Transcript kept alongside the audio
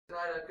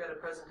tonight I've got a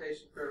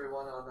presentation for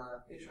everyone on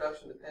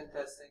Introduction to Pen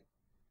Testing.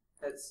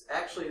 This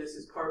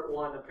is part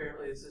 1.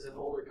 Apparently this is an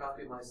older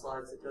copy of my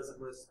slides that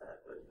doesn't list that,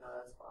 but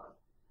that's fine.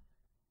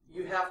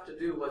 You have to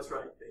do what's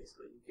right,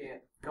 basically. You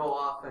can't go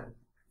off and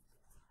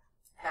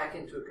hack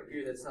into a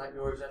computer that's not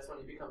yours. That's when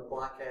you become a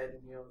blockhead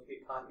and you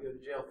get caught, you go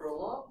to jail for a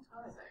long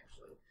time,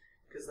 actually,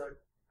 because our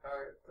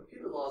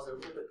computer laws are a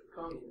little bit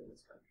draconian in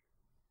this country.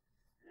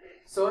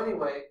 So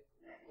anyway,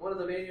 one of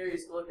the main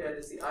areas to look at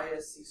is the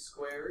ISC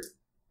squared.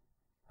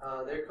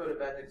 Their code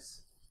of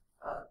ethics.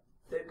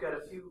 They've got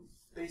a few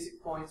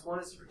basic points. One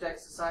is to protect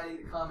society,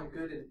 the common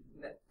good, and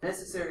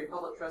necessary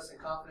public trust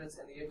and confidence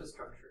in the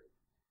infrastructure.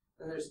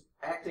 Then there's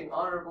acting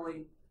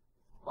honorably,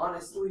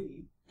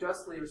 honestly,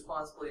 justly,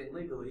 responsibly, and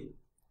legally,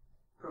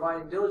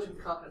 providing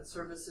diligent, competent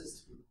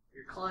services to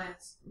your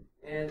clients,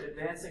 and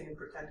advancing and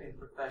protecting the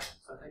profession.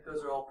 So I think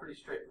those are all pretty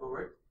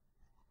straightforward.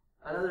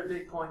 Another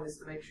big point is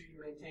to make sure you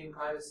maintain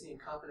privacy and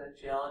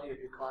confidentiality of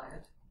your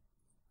client.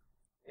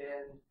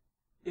 And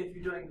if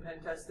you're doing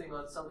pen testing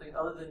on something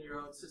other than your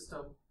own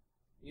system,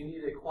 you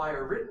need to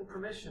acquire written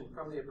permission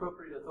from the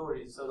appropriate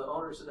authorities, so the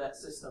owners of that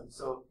system.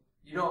 So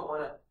you don't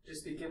want to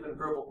just be given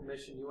verbal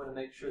permission. You want to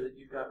make sure that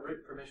you've got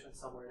written permission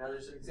somewhere. Now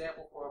there's an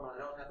example form, and I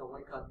don't have the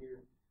link on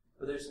here,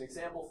 but there's an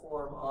example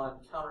form on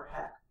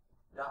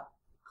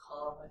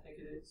counterhack.com, I think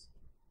it is.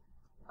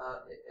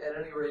 At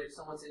any rate, if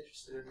someone's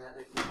interested in that,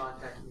 they can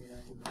contact me and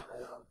I can put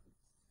that up.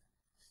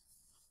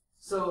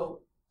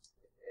 So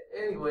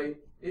anyway,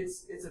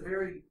 it's a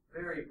very,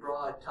 very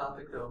broad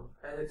topic, though,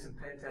 ethics and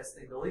pen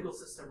testing. The legal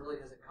system really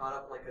hasn't caught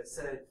up, like I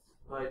said,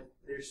 but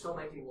they're still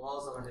making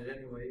laws on it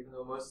anyway, even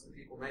though most of the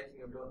people making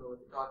them don't know what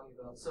they're talking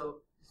about.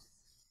 So,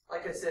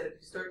 like I said,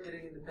 if you start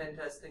getting into pen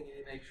testing, you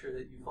need to make sure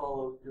that you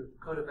follow your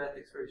code of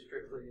ethics very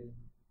strictly and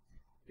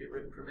get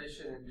written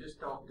permission, and just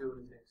don't do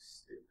anything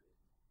stupid.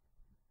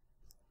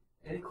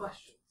 Any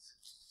questions?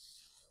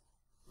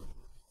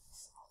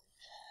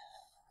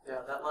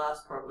 Yeah, that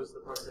last part was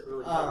the part that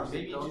really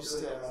maybe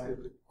just a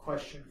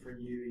question for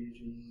you,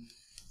 Eugene.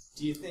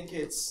 Do you think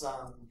it's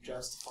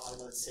justified,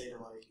 let's say, to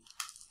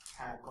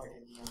hack a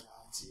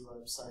neo-Nazi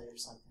website or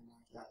something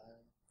like that?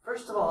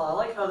 First of all, I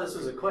like how this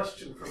was a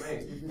question for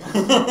me.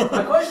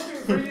 A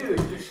question for you.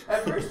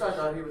 At first I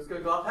thought he was going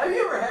to go off, have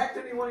you ever hacked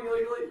anyone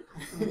illegally?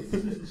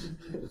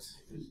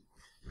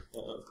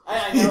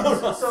 I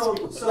know. So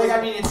I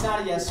mean, it's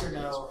not a yes or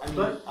no. I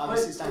mean,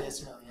 obviously it's not a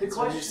yes or no. The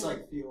question, just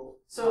feel.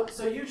 So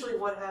usually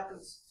what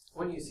happens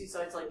when you see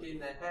sites like getting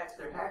that hacked,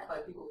 they're hacked by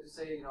people who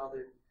say,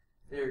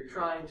 they're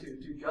trying to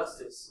do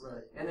justice.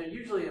 Right. And they're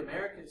usually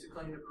Americans who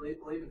claim to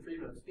believe in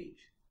freedom of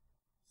speech.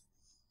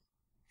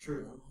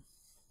 True.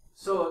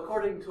 So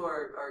according to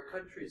our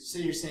country's... So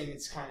you're saying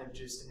it's kind of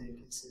just an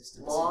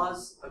inconsistency?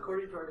 Laws,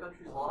 according to our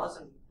country's laws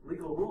and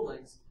legal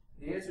rulings,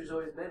 the answer has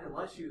always been,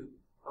 unless you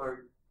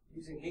are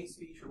using hate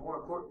speech or, more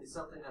importantly,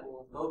 something that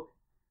will invoke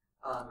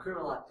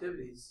criminal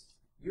activities,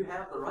 you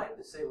have the right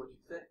to say what you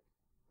think.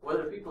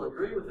 Whether people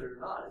agree with it or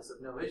not is of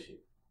no issue.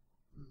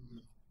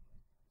 Mm-hmm.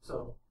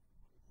 So...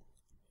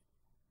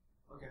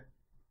 Okay.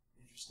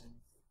 Interesting.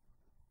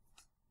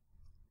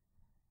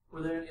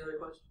 Were there any other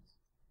questions?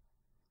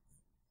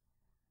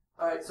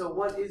 Alright, so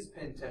what is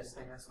pen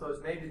testing? I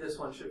suppose maybe this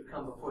one should have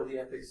come before the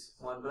ethics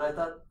one, but I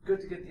thought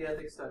good to get the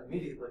ethics done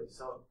immediately.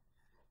 So,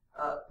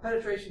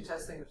 penetration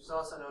testing, which is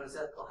also known as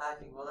ethical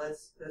hacking, well,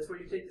 that's where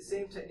you take the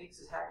same techniques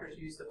as hackers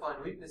use to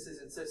find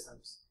weaknesses in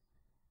systems.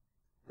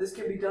 This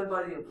can be done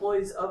by the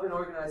employees of an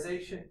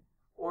organization,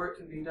 or it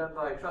can be done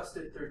by a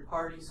trusted third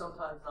party,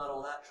 sometimes not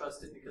all that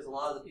trusted, because a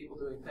lot of the people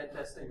doing pen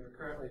testing are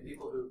currently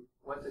people who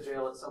went to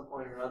jail at some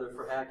point or another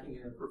for hacking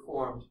and have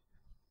performed.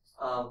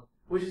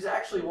 Which is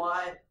actually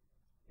why,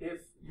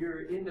 if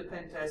you're into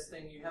pen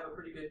testing, you have a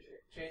pretty good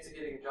chance of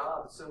getting a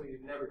job, assuming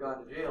you've never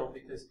gone to jail,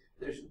 because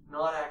there's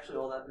not actually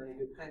all that many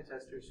good pen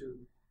testers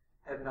who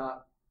have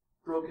not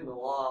broken the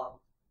law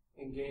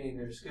in gaining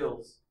their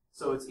skills.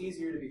 So it's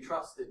easier to be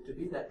trusted, to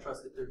be that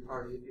trusted third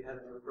party if you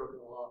haven't ever broken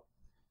the law.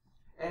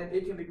 And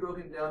it can be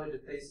broken down into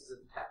phases of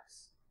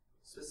text,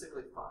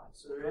 specifically 5.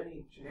 So are there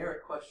any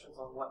generic questions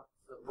on what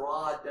the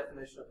broad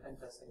definition of pen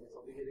testing is?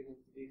 I'll be getting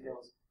into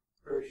details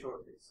very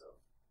shortly.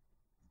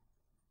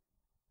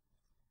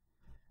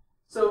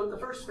 So the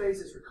first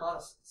phase is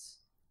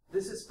reconnaissance.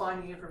 This is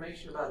finding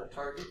information about a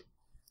target.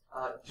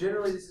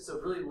 Generally, this is a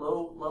really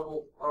low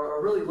level or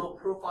a really low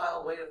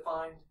profile way to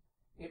find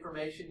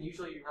information.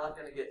 Usually you're not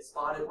going to get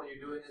spotted when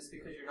you're doing this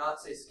because you're not,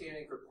 say,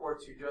 scanning for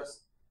ports. You're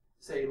just,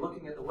 say,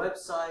 looking at the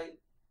website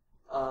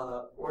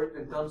or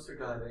even dumpster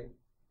diving.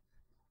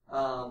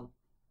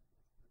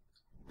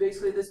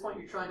 Basically, at this point,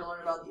 you're trying to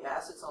learn about the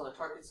assets on the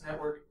target's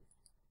network,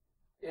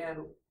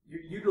 and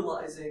you're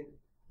utilizing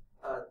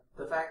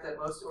the fact that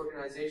most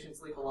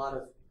organizations leave a lot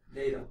of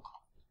data.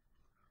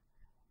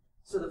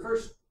 So the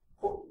first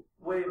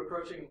way of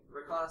approaching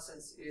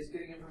reconnaissance is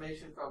getting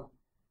information from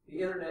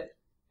the internet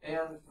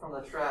and from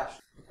the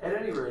trash. At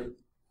any rate,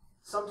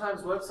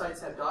 sometimes websites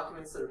have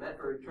documents that are meant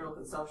for internal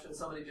consumption.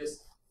 Somebody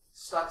just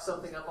stuck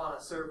something up on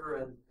a server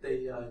and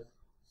they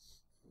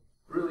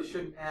really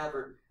shouldn't have,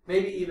 or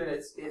maybe even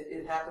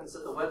it happens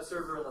that the web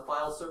server and the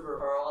file server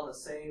are on the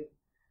same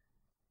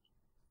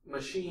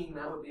machine.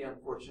 That would be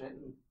unfortunate.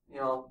 And,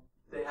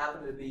 they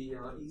happen to be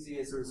easy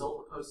as a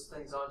result of posting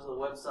things onto the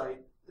website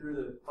through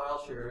the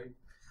file sharing.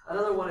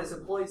 Another one is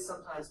employees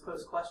sometimes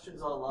post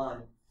questions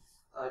online,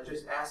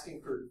 just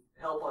asking for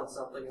help on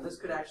something, and this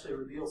could actually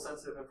reveal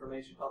sensitive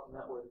information about the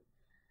network.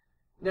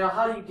 Now,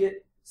 how do you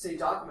get, say,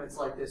 documents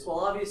like this? Well,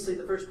 obviously,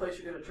 the first place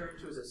you're going to turn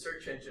to is a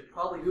search engine.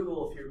 Probably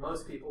Google if you're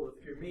most people.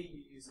 If you're me,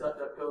 you use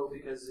DuckDuckGo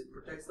because it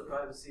protects the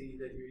privacy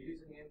that you're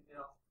using. And,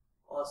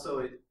 also,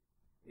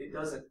 it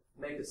doesn't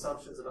make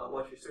assumptions about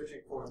what you're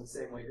searching for in the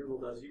same way Google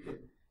does. If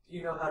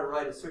you know how to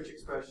write a search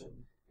expression,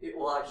 it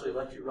will actually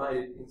let you write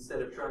it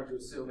instead of trying to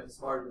assume it's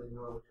smarter than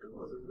you are, which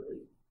Google is a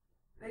really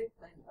big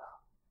thing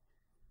about.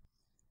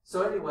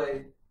 So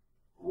anyway,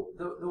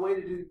 the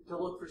way to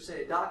look for,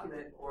 say, a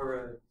document or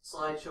a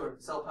slideshow or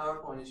Excel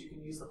PowerPoint is you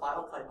can use the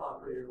file type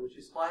operator, which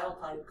is file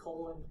type :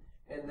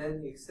 and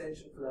then the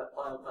extension for that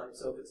file type.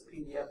 So if it's a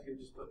PDF, you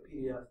just put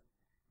PDF.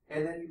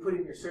 And then you put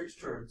in your search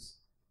terms.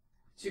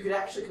 So you could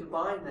actually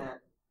combine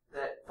that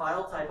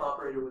file type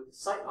operator with the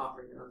site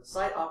operator. Now, the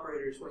site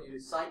operator is when you do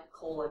site :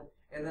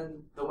 and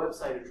then the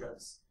website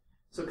address.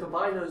 So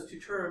combine those two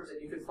terms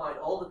and you can find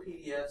all the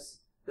PDFs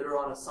that are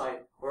on a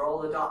site, or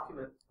all the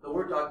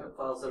Word document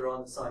files that are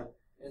on the site,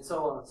 and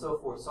so on and so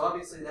forth. So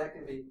obviously that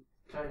can be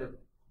kind of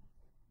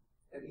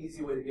an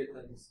easy way to get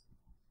things.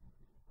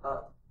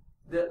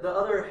 The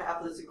other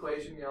half of this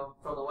equation,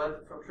 from the web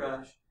and from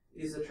trash,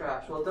 is the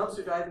trash. Well,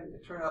 dumpster diving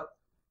can turn up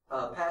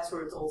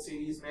passwords, old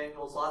CDs,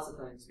 manuals, lots of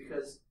things,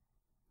 because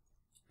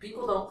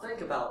people don't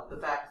think about the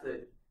fact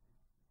that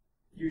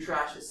your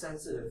trash is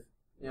sensitive,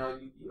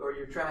 or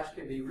your trash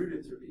can be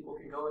routed through. People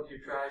can go into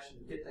your trash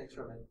and get things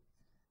from it.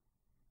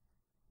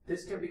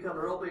 This can become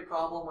a real big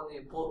problem when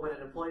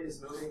an employee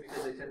is moving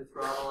because they tend to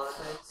throw out a lot of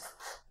things.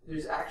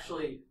 There's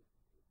actually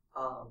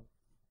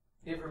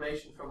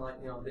information from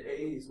the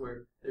 80s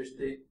where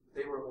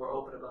they were more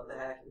open about the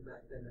hacking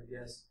back then, I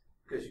guess,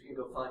 because you can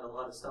go find a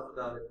lot of stuff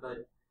about it.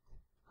 But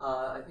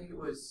I think it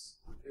was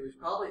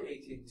probably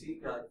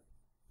AT&T got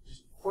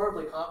just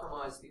horribly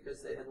compromised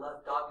because they had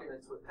left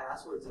documents with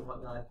passwords and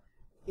whatnot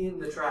in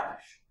the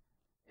trash,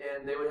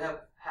 and they would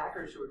have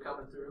hackers who were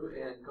coming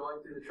through and going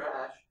through the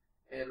trash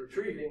and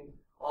retrieving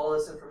all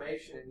this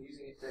information and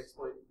using it to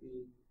exploit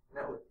the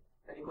network.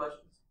 Any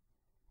questions?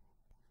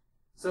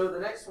 So the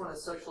next one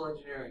is social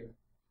engineering.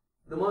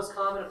 The most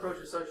common approach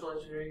to social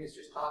engineering is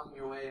just talking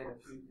your way in.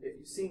 If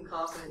you seem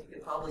confident, you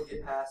can probably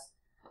get past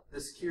the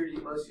security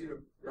of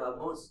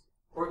most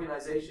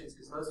organizations,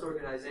 because most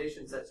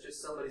organizations, that's just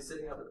somebody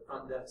sitting up at the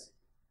front desk.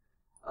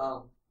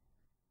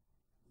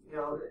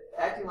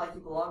 Acting like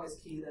you belong is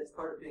key. That's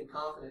part of being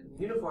confident. And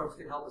uniforms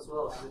can help as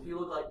well, because if you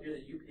look like you're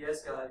the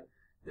UPS guy,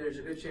 there's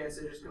a good chance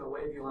they're just going to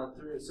wave you on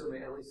through,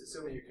 assuming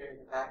you're carrying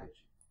a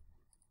package.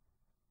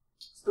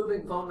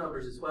 Spoofing phone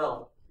numbers as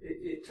well.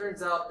 It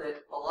turns out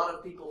that a lot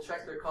of people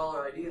check their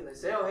caller ID and they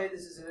say, oh, hey,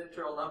 this is an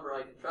internal number.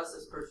 I can trust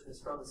this person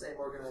is from the same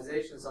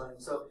organization as I am.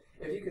 So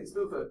if you can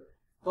spoof a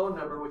phone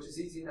number, which is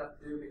easy enough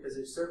to do because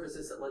there's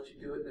services that let you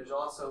do it, and there's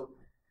also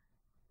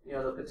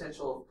the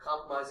potential of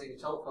compromising a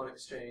telephone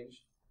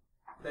exchange,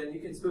 then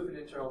you can spoof an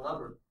internal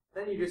number.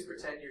 Then you just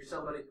pretend you're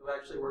somebody who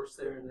actually works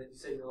there, and then you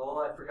say, oh,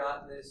 I've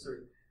forgotten this,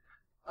 or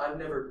I've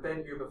never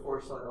been here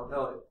before, so I don't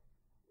know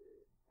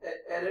it.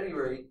 At any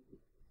rate,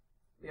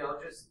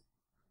 just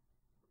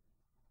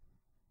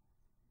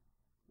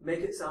make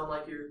it sound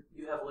like you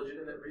have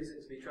legitimate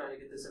reason to be trying to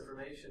get this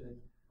information, and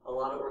a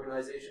lot of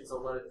organizations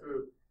will let it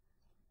through.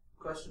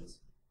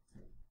 Questions?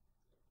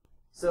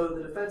 So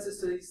the defenses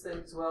to these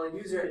things, well,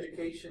 user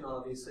education,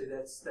 obviously,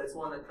 that's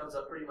one that comes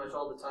up pretty much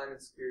all the time in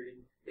security.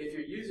 If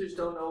your users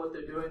don't know what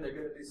they're doing, they're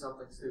going to do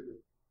something stupid.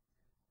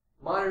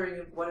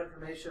 Monitoring what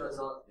information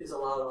is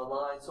allowed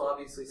online, so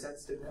obviously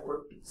sensitive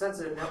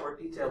network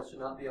details should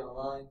not be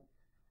online.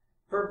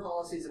 Firm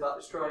policies about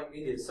destroying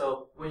media,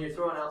 so when you're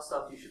throwing out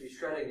stuff, you should be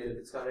shredding it if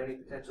it's got any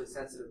potentially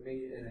sensitive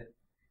media in it.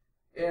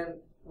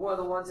 And one of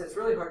the ones that's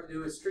really hard to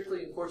do is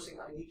strictly enforcing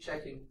ID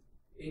checking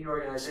in your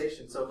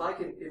organization. So if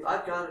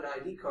I've got an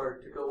ID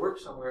card to go work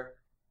somewhere,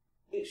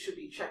 it should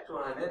be checked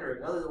when I'm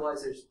entering.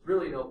 Otherwise, there's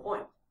really no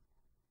point.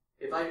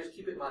 If I just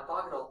keep it in my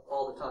pocket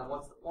all the time,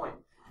 what's the point?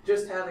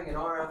 Just having an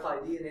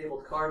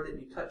RFID-enabled card that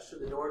you touch to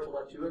the door to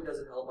let you in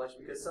doesn't help much,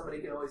 because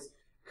somebody can always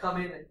come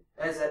in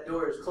as that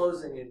door is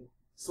closing and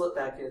slip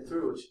back in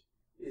through, which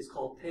is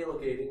called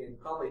tailgating and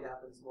probably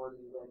happens more than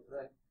you'd like to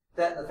think.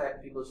 That and the fact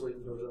that people just leave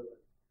the doors open.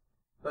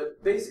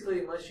 But basically,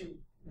 unless you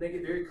make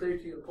it very clear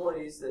to your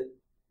employees that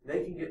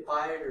they can get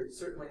fired or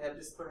certainly have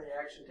disciplinary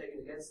action taken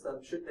against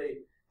them should they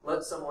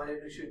let someone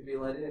in who shouldn't be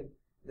let in,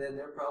 then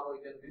they're probably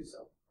going to do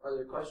so. Are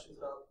there questions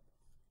about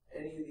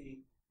any of the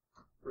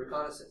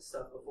reconnaissance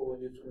stuff before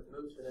we move to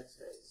the next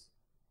phase?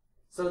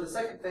 So the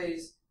second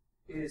phase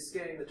is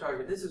scanning the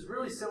target. This is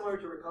really similar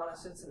to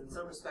reconnaissance, and in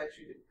some respects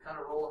you could kind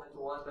of roll them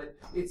into one, but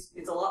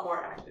it's a lot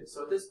more active.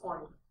 So at this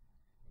point,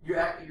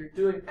 you're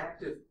doing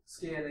active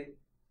scanning.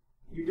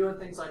 You're doing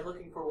things like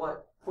looking for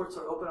what ports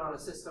are open on a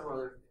system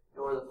or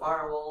the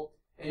firewall,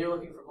 and you're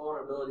looking for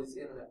vulnerabilities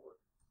in the network.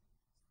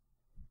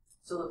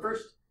 So the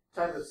first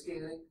type of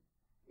scanning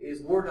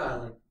is war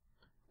dialing.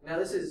 Now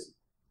this is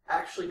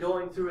actually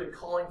going through and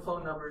calling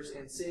phone numbers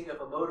and seeing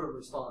if a modem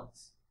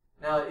responds.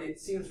 Now it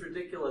seems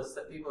ridiculous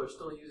that people are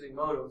still using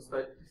modems,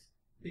 but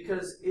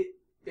because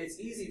it's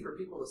easy for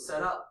people to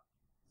set up,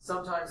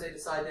 sometimes they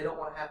decide they don't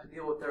want to have to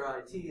deal with their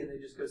IT and they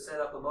just go set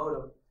up a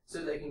modem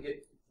so they can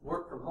get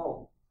work from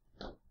home.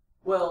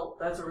 Well,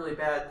 that's a really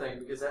bad thing,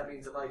 because that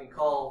means if I can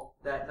call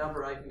that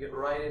number, I can get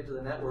right into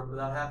the network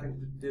without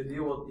having to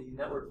deal with the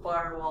network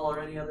firewall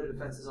or any other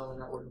defenses on the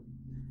network.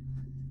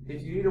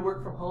 If you need to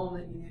work from home,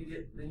 then you need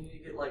to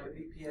get like a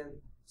VPN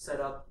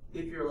set up,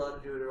 if you're allowed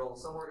to do it at all.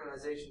 Some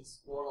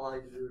organizations won't allow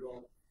you to do it at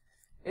all.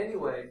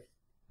 Anyway,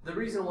 the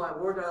reason why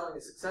war dialing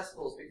is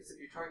successful is because if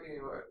you're targeting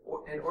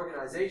an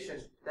organization,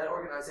 that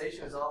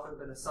organization has often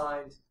been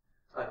assigned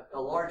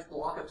a large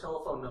block of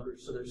telephone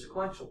numbers, so they're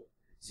sequential.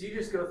 So you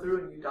just go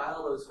through and you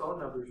dial those phone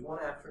numbers one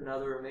after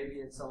another, or maybe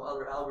in some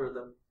other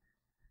algorithm.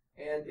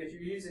 And if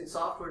you're using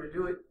software to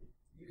do it,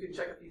 you can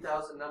check a few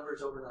thousand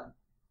numbers overnight.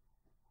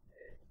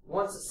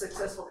 Once a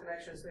successful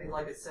connection is made,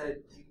 like I said,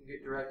 you can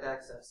get direct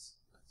access.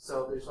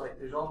 So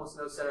there's almost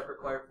no setup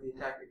required for the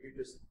attacker. You're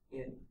just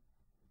in.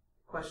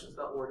 Questions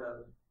about war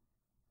dialing?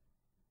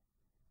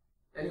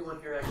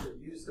 Anyone here actually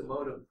used the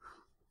modem?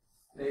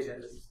 Nate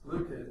has.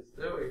 Luke has.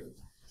 There we go.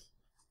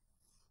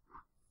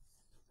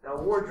 Now,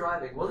 war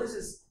driving. Well, this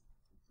is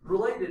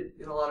related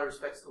in a lot of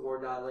respects to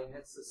war dialing,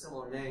 hence the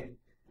similar name.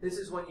 This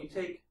is when you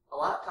take a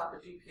laptop, a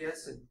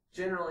GPS, and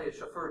generally a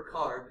chauffeured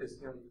car, because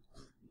you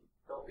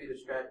don't be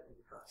distracted when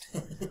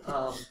you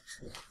drive.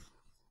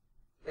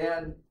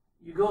 And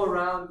you go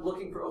around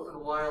looking for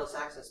open wireless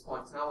access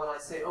points. Now, when I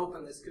say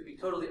open, this could be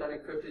totally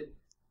unencrypted,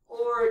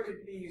 or it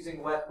could be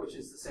using WEP, which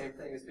is the same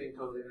thing as being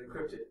totally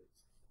unencrypted.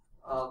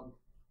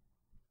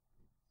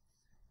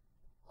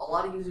 A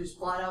lot of users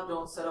flat out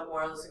don't set up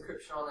wireless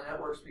encryption on the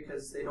networks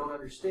because they don't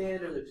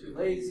understand, or they're too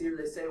lazy, or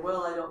they say,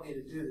 well, I don't need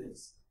to do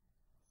this.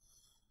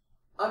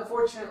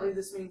 Unfortunately,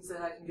 this means that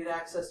I can get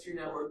access to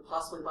your network,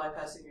 possibly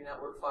bypassing your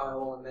network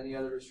firewall and many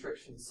other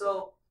restrictions.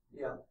 So,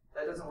 yeah,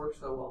 that doesn't work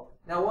so well.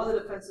 Now, one of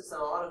the defenses that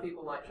a lot of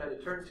people might try to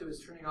turn to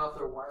is turning off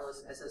their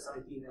wireless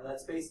SSID. Now,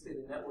 that's basically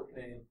the network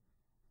name.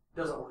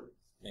 Doesn't work.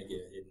 Make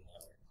it a hidden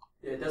network.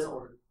 Yeah, it doesn't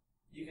work.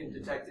 You can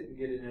detect it and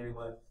get it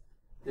anyway.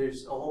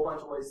 There's a whole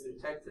bunch of ways to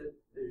detect it.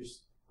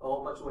 There's a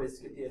whole bunch of ways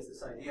to get the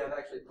SSID. I've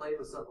actually played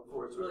with some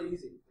before. It's really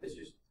easy. It's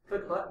just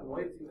click a button,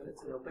 wait a few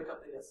minutes, and it'll pick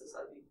up the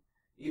SSID,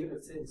 even if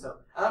it's hidden. So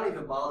I don't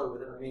even bother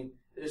with it. I mean,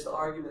 there's the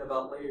argument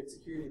about layered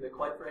security, but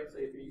quite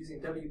frankly, if you're using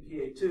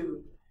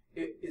WPA2,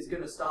 it is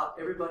going to stop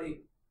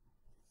everybody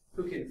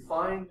who can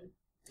find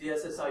the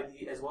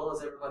SSID as well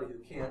as everybody who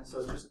can't.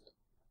 So just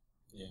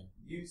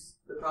use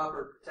the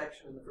proper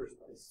protection in the first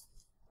place.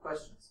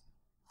 Questions?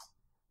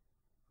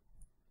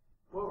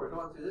 Well, we're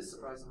going through this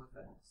surprisingly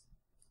fast.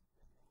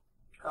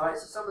 All right,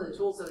 so some of the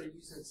tools that are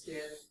used in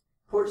scanning.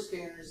 Port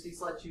scanners,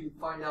 these let you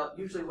find out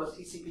usually what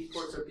TCP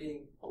ports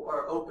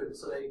are open.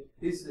 So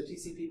these are the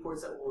TCP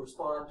ports that will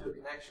respond to a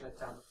connection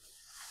attempt.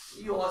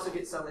 You'll also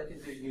get some that can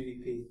do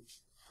UDP.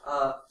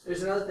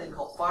 There's another thing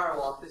called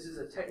firewall. This is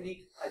a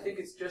technique. I think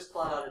it's just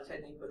flat out a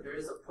technique, but there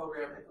is a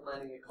program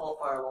implementing it called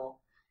firewall.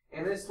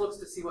 And this looks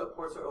to see what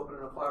ports are open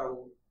in a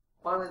firewall.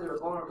 Finally, there are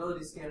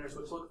vulnerability scanners,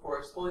 which look for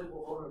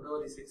exploitable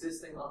vulnerabilities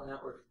existing on the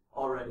network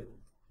already.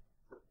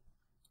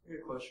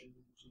 Good question.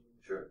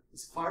 Sure.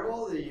 Is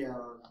firewall the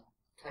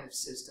kind of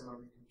system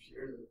on the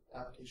computer, the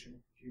application on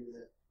the computer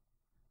that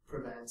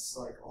prevents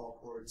like all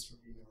ports from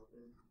being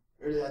open?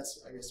 Or that's,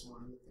 I guess,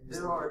 one of the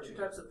things. There are two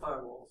types of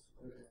firewalls.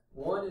 Okay.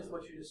 One is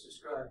what you just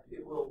described.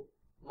 It will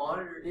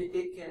monitor.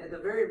 It can, at the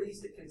very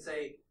least, it can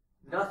say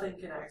nothing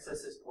can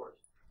access this port.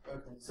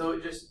 Okay. So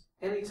it just,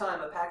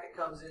 anytime a packet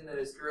comes in that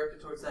is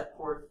directed towards that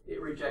port, it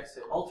rejects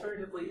it.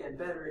 Alternatively, and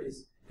better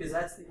is, because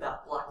that's the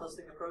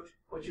blacklisting approach,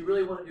 what you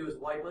really want to do is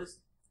whitelist,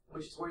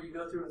 which is where you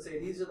go through and say,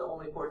 these are the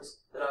only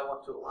ports that I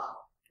want to allow.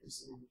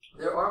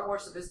 There are more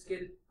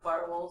sophisticated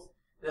firewalls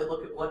that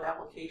look at what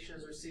application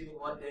is receiving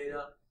what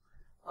data.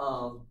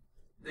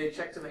 They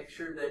check to make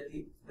sure that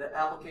the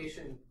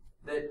application,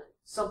 that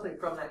something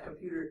from that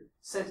computer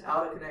sent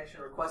out a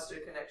connection, requested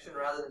a connection,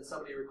 rather than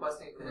somebody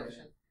requesting a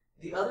connection.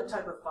 The other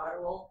type of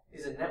firewall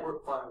is a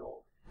network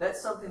firewall.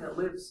 That's something that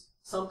lives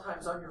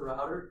sometimes on your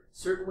router.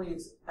 Certainly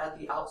it's at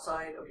the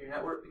outside of your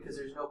network because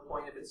there's no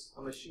point if it's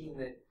a machine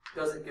that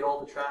doesn't get all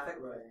the traffic.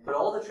 Right. But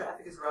all the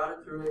traffic is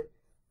routed through it.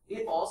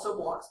 It also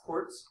blocks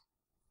ports.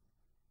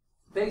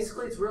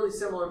 Basically, it's really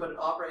similar, but it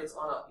operates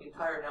on an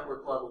entire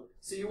network level.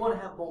 So you want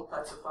to have both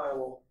types of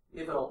firewall,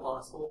 if at all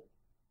possible.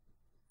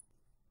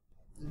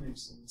 That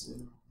makes sense,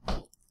 yeah.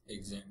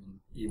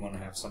 You want to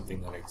have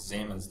something that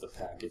examines the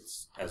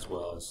packets as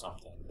well as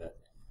something that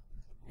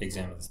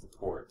examines the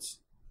ports.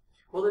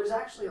 Well, there's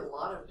actually a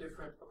lot of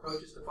different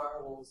approaches to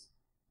firewalls.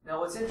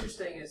 Now, what's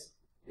interesting is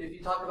if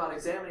you talk about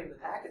examining the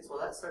packets, well,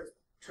 that starts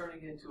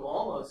turning into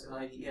almost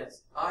an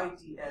IDS.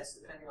 IDS,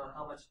 depending on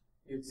how much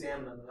you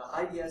examine them.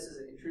 Now, IDS is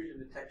an intrusion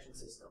detection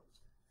system.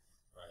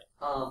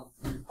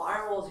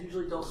 Firewalls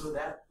usually don't go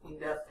that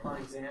in-depth on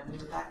examining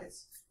the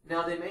packets.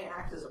 Now, they may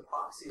act as a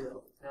proxy,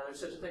 though. Now, there's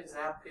such a thing as an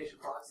application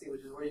proxy,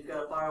 which is where you've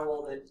got a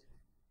firewall that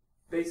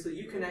basically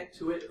you connect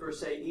to it for,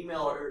 say,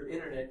 email or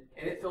internet,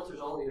 and it filters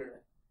all the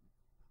internet.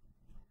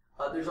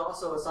 There's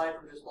also, aside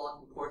from just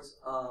blocking ports,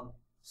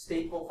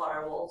 stateful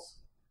firewalls,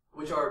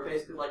 which are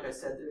basically, like I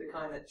said, they're the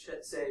kind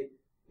that say,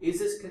 is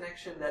this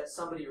connection that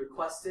somebody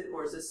requested,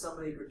 or is this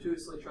somebody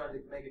gratuitously trying to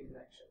make a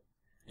connection?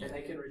 Yeah. And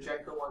they can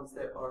reject the ones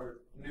that are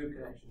new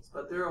connections.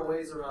 But there are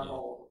ways around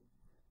all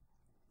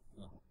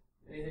of them.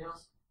 Yeah. Anything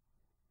else?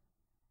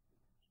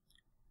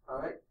 All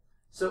right.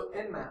 So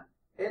Nmap.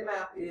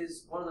 Nmap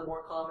is one of the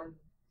more common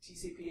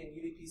TCP and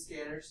UDP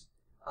scanners.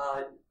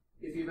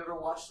 If you've ever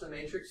watched The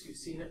Matrix, you've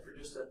seen it for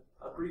just a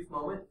brief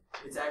moment.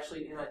 It's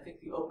actually in, I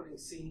think, the opening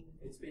scene.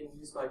 It's being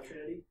used by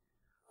Trinity.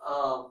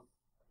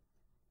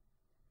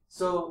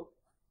 So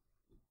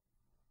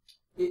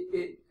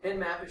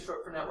Nmap is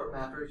short for network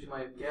mapper, as you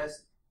might have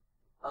guessed.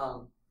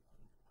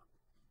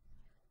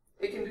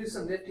 It can do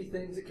some nifty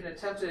things. It can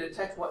attempt to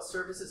detect what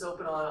service is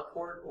open on a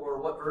port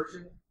or what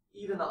version,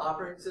 even the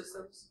operating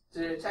systems. To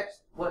detect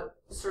what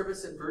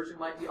service and version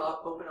might be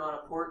open on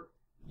a port,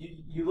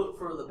 you look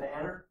for the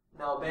banner.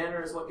 Now, a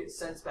banner is what gets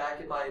sent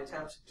back if I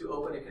attempt to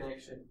open a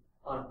connection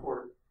on a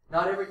port.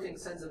 Not everything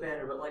sends a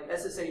banner, but like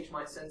SSH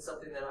might send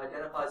something that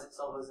identifies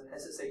itself as an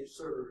SSH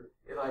server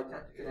if I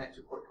attempt to connect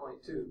to port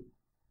 22.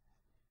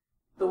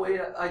 The way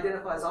it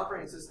identifies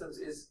operating systems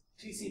is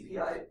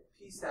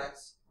TCP/IP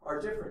stacks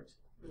are different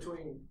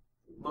between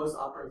most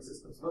operating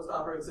systems. Most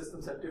operating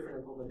systems have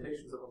different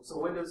implementations of them. So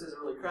Windows is a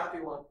really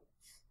crappy one.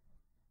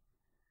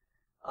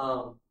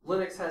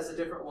 Linux has a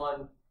different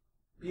one.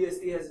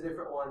 BSD has a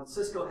different one.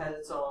 Cisco has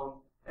its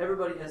own.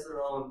 Everybody has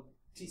their own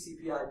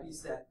TCP/IP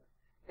stack.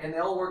 And they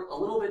all work a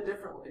little bit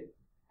differently.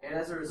 And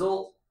as a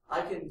result,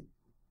 I can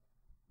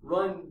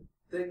run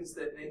things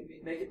that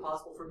make it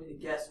possible for me to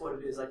guess what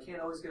it is. I can't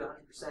always get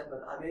 100%,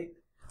 but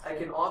I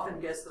can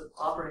often guess the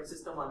operating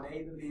system. I may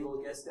even be able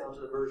to guess down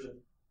to the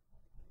version.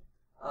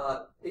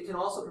 It can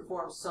also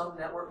perform some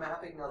network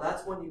mapping. Now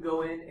that's when you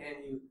go in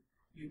and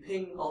you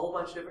ping a whole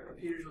bunch of different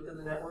computers within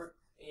the network,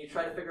 and you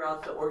try to figure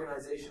out the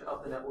organization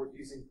of the network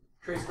using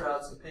trace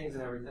routes and pings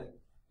and everything.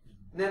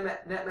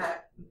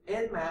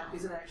 Nmap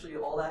isn't actually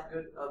all that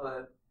good of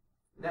a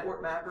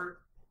network mapper.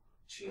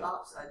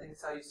 CHIOPS, I think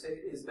is how you say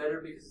it, is better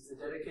because it's a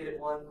dedicated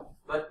one,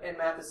 but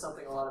Nmap is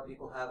something a lot of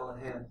people have on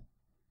hand.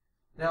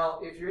 Now,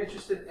 if you're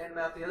interested in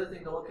Nmap, the other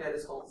thing to look at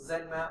is called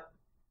ZenMap,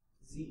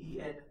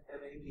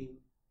 Z-E-N-M-A-P,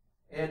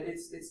 and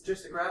it's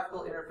just a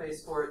graphical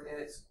interface for it,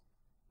 and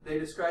they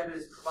describe it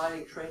as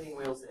providing training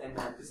wheels to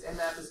Nmap, because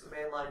Nmap is a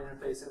command line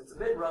interface, and it's a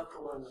bit rough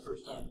to learn the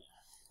first time.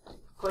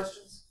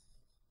 Questions?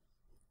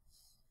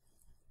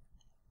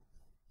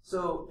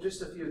 So,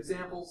 just a few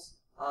examples.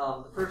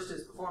 The first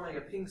is performing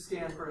a ping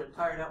scan for an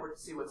entire network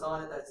to see what's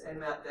on it. That's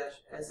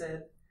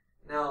nmap-sn.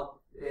 Now,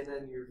 and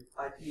then your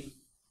IP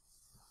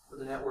for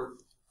the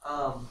network.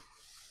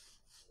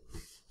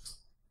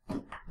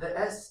 The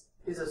S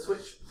is a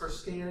switch for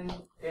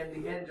scanning, and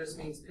the N just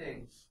means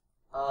ping.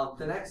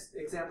 The next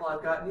example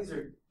I've got, and these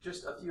are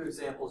just a few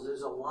examples.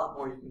 There's a lot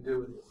more you can do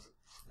with it.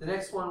 The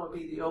next one would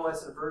be the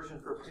OS and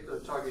version for a particular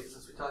target,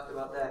 since we talked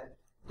about that.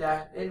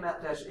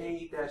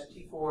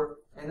 Nmap-A-T4,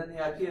 and then the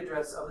IP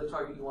address of the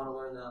target you want to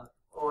learn the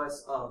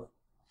OS of.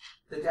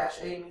 The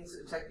 -A means to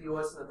detect the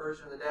OS and the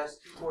version, and the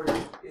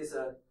 -T4 is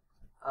a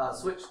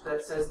switch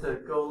that says to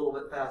go a little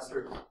bit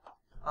faster.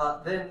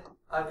 Then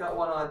I've got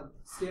one on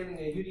scanning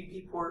a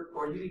UDP port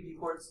or UDP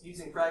ports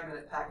using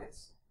fragmented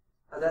packets.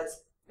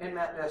 That's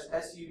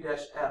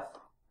Nmap-SU-F,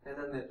 and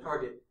then the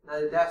target. Now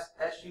the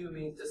 -SU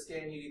means to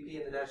scan UDP,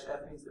 and the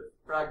 -F means to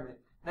fragment.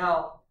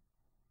 Now,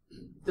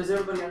 does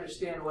everybody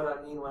understand what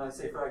I mean when I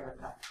say fragment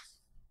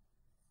packets?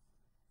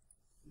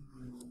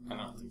 I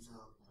don't think so.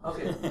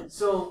 Okay,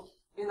 so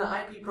in the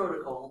IP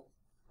protocol,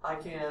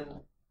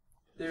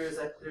 there's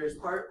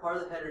part of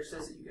the header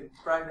says that you can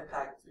fragment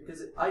packets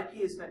because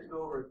IP is meant to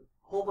go over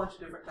a whole bunch of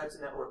different types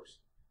of networks.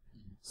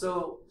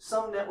 So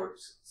some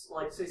networks,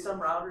 like say some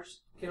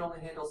routers, can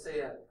only handle say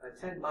a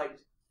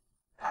 10-byte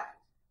packet.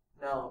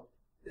 Now,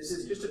 this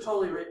is just a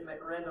totally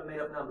random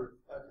made-up number.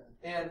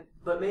 Okay.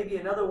 But maybe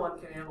another one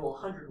can handle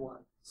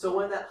 101. So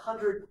when that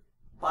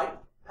 100-byte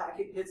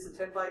packet hits the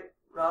 10-byte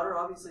router,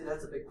 obviously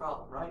that's a big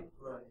problem, right?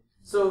 Right.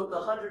 So the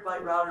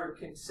 100-byte router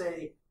can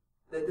say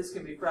that this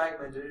can be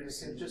fragmented, and it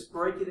can just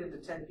break it into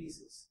 10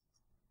 pieces.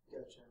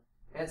 Gotcha.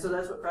 And so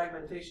that's what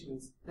fragmentation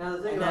means. Now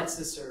the thing that's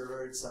the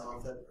server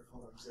itself that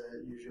performs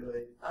it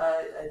usually.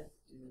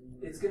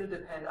 It's going to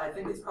depend. I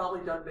think it's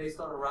probably done based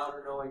on a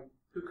router knowing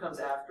who comes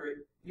after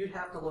it. You'd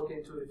have to look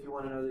into it if you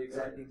want to know the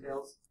exact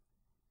details.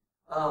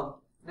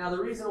 Now,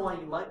 the reason why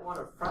you might want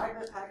to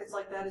fragment packets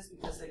like that is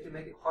because they can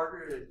make it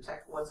harder to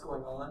detect what's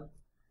going on.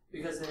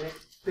 Because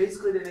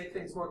they make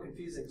things more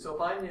confusing. So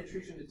if I'm an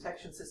intrusion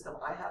detection system,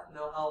 I have to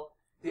know how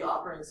the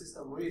operating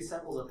system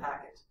reassembles a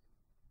packet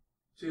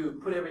to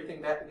put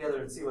everything back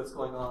together and see what's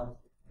going on.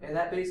 And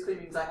that basically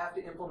means I have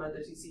to implement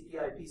the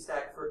TCP/IP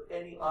stack for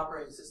any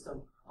operating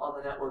system on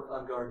the network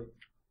I'm guarding.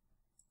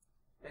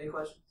 Any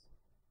questions?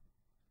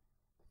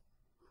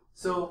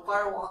 So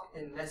Firewalk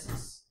and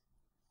Nessus.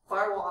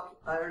 Firewalk,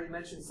 I already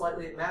mentioned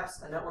slightly, it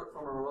maps a network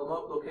from a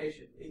remote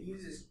location. It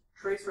uses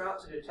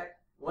traceroute to detect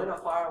when a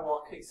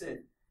firewall kicks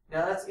in.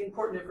 Now that's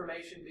important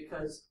information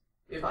because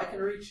if I can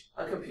reach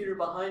a computer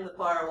behind the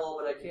firewall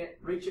but I can't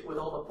reach it with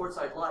all the ports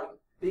I'd like,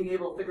 being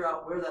able to figure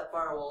out where that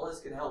firewall is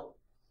can help.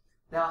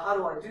 Now how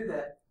do I do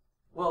that?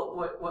 Well,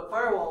 what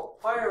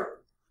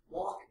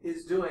Firewalk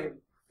is doing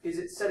is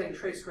it's setting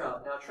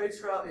traceroute. Now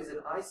traceroute is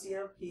an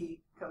ICMP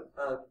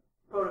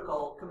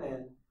protocol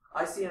command.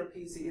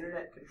 ICMP is the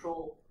Internet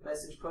Control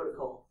Message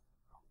Protocol.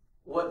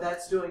 What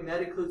that's doing,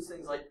 that includes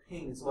things like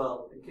ping as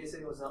well. In case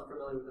anyone's not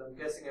familiar with it, I'm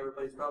guessing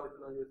everybody's probably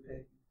familiar with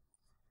ping.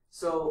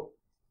 So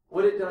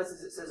what it does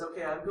is it says,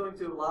 okay, I'm going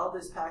to allow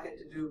this packet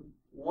to do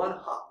one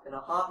hop, and a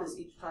hop is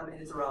each time it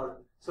hits a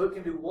router. So it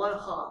can do one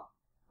hop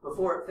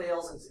before it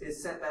fails and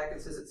is sent back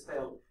and says it's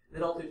failed.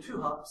 Then I'll do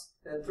 2 hops,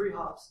 then 3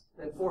 hops,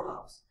 then 4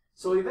 hops.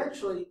 So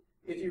eventually,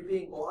 if you're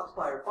being blocked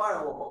by a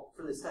firewall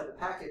for this type of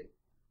packet,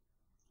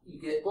 you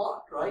get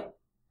blocked, right?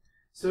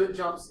 So it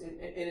jumps, and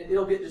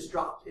it'll get just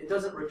dropped. It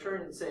doesn't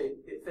return and say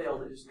it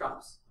failed, it just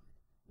drops.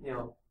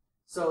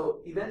 So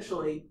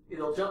eventually,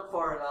 it'll jump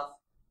far enough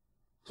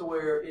to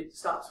where it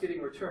stops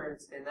getting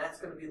returns, and that's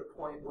going to be the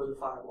point where the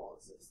firewall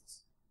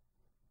exists.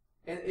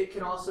 And it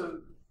can also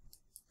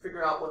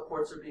figure out what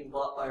ports are being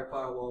blocked by a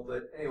firewall,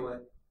 but anyway.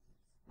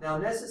 Now,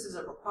 Nessus is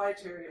a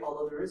proprietary,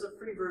 although there is a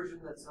free version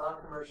that's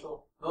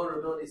non-commercial,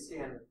 vulnerability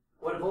scanner.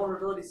 What a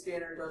vulnerability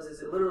scanner does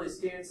is it literally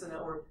scans the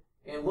network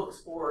and looks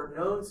for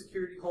known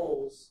security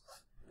holes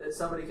that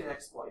somebody can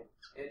exploit.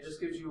 And it just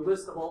gives you a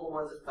list of all the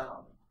ones it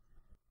found.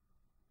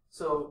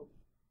 So,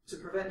 to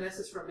prevent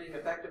Nessus from being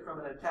effective from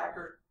an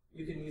attacker,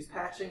 you can use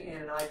patching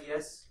and an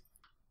IDS.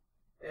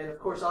 And of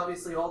course,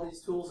 obviously, all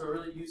these tools are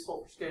really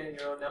useful for scanning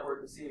your own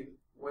network to see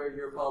where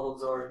your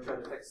problems are and try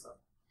to fix them.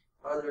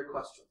 Are there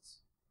questions?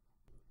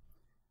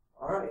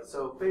 Alright,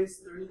 so phase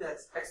 3,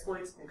 that's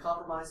exploits and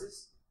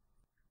compromises.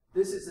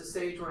 This is the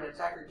stage where an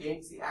attacker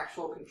gains the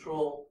actual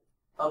control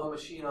of a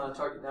machine on a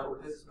target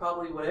network. This is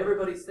probably what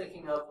everybody's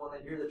thinking of when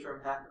they hear the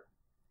term hacker.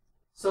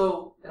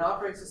 So, an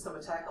operating system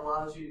attack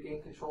allows you to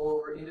gain control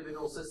over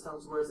individual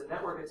systems, whereas a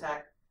network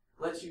attack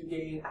lets you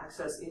gain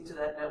access into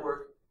that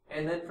network,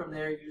 and then from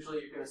there, usually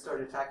you're going to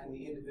start attacking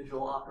the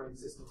individual operating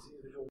systems.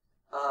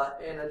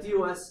 And a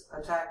DOS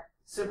attack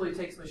simply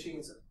takes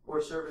machines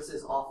or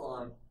services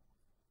offline.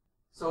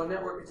 So a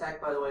network attack,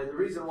 by the way, the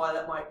reason why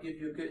that might give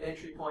you a good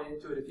entry point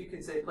into it, if you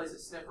can say place a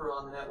sniffer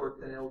on the network,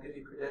 then it will give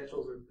you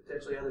credentials or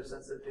potentially other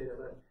sensitive data,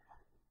 but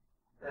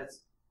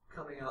that's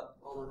coming up,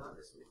 although not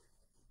this week.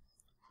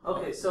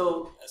 Okay,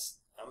 so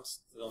I'm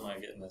still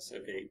not getting this.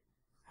 Okay,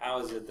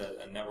 how is it that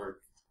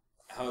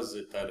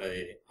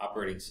a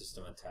operating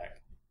system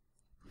attack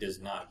does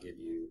not give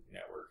you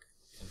network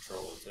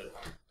control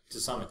to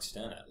some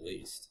extent at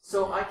least?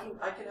 So I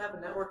can have a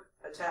network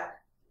attack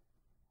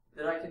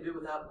that I can do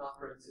without an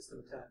operating system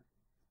attack.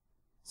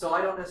 So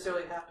I don't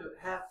necessarily have to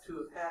have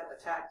had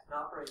attacked an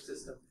operating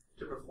system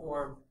to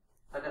perform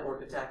a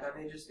network attack. I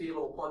may just be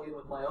able to plug in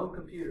with my own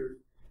computer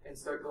and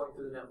start going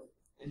through the network.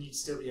 And you'd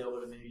still be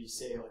able to maybe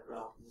say, like,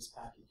 route from this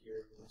packet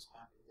here to this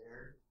packet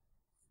there.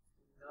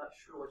 Not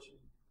sure what you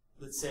mean.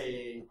 Let's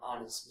say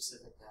on a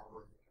specific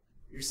network.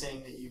 You're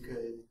saying that you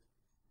could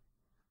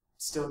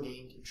still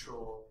gain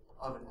control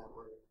of a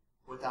network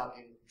without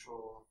gaining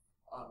control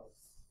of.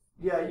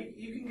 Yeah,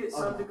 you can get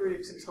some degree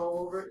of control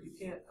over it. You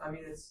can't, I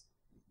mean, it's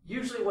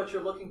usually what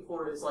you're looking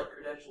for is like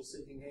credentials so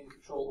you can gain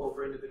control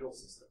over individual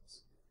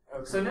systems.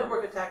 Okay. So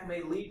network attack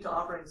may lead to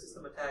operating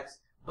system attacks,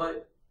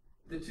 but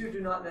the two do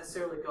not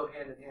necessarily go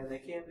hand in hand. They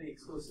can be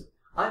exclusive.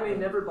 I may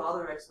never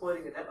bother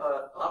exploiting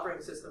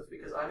operating systems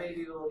because I may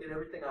be able to get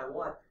everything I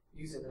want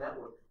using the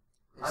network.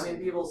 I may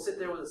be able to sit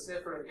there with a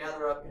sniffer and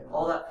gather up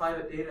all that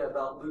private data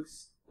about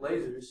Luke's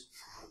lasers,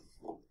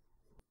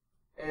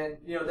 and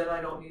then I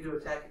don't need to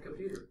attack a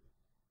computer.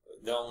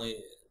 The only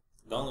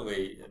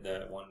way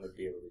that one would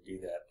be able to do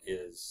that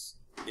is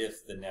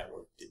if the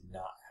network did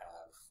not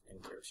have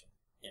encryption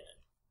in it.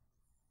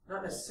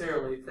 Not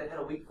necessarily. If they had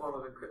a weak form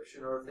of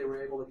encryption or if they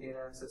were able to gain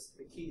access to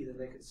the key, then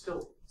they could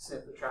still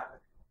sniff the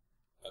traffic.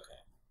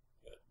 Okay,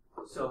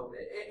 good. So,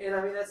 and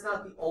I mean, that's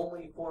not the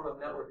only form of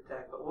network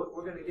attack, but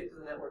we're going to get to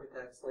the network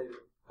attacks later.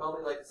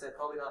 Probably, like I said,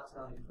 probably not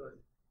tonight, but.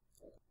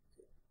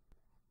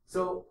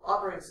 So,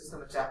 operating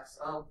system attacks.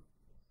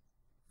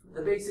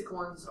 The basic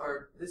ones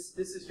are, this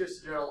is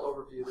just a general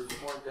overview.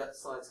 There's more in-depth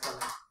slides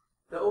coming.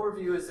 The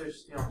overview is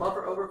there's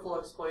buffer overflow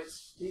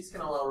exploits. These can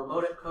allow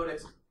remote code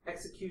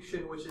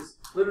execution, which is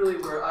literally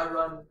where I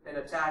run an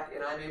attack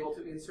and I'm able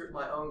to insert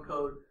my own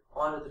code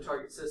onto the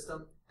target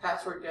system.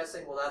 Password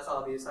guessing, well that's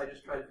obvious. I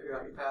just try to figure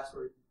out your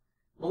password.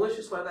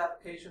 Malicious web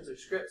applications or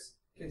scripts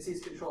can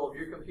seize control of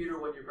your computer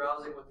when you're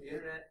browsing with the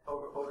internet,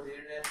 over the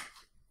internet.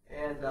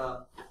 And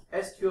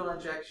SQL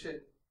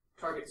injection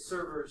targets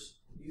servers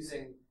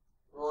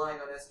relying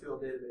on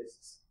SQL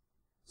databases.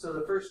 So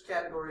the first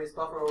category is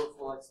buffer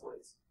overflow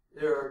exploits.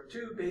 There are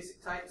two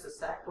basic types of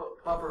stack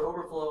buffer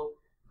overflow,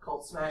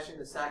 called smashing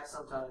the stack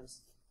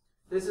sometimes.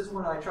 This is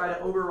when I try to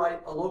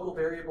overwrite a local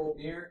variable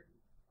near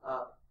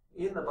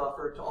in the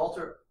buffer to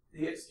alter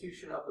the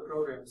execution of the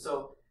program.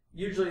 So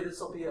usually this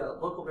will be a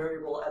local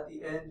variable at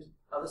the end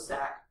of a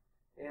stack,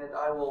 and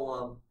I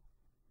will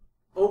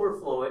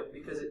overflow it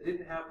because it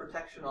didn't have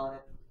protection on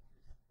it,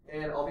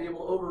 and I'll be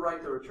able to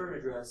overwrite the return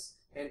address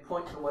and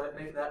point to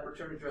make that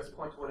return address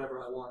point to whatever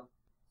I want.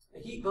 A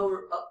heap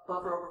buffer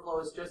overflow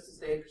is just as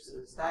dangerous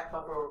as a stack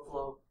buffer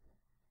overflow.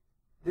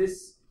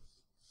 This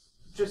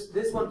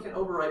one can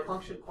overwrite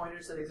function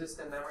pointers that exist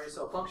in memory.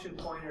 So a function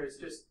pointer is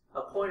just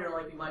a pointer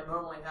like you might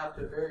normally have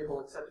to a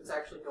variable, except it's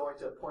actually going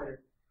to a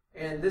pointer.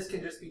 And this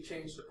can just be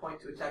changed to point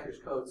to attacker's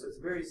code. So it's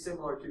very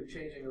similar to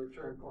changing a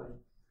return pointer.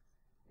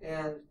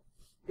 And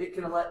it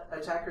can let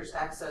attackers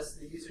access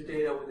the user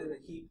data within the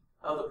heap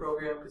of the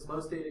program, because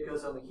most data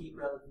goes on the heap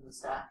rather than the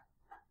stack.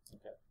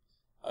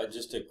 Okay.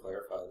 Just to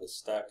clarify, the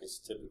stack is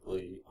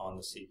typically on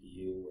the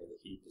CPU, where the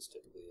heap is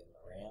typically in the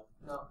RAM?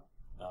 No.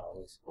 Not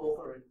always? Both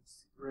are in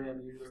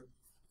RAM usually.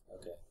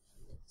 Okay.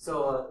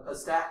 So a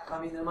stack, I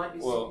mean, there might be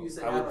CPUs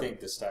that I would think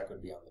the stack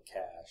would be on the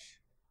cache.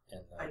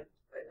 And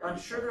I'm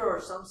sure there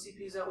are some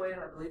CPUs that way,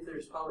 and I believe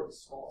there's probably a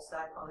small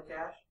stack on the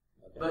cache.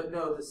 Okay. But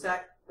no, the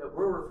stack that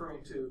we're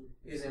referring to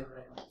is in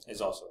RAM.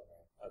 It's also in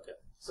RAM. Okay.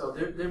 So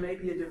there may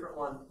be a different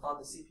one on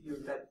the CPU.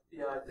 In fact,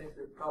 yeah, I think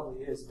there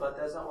probably is, but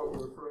that's not what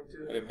we're referring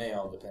to. But it may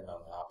all depend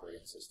on the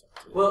operating system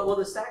too. Well,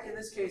 the stack in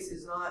this case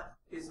is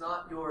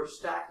not your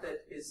stack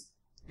that is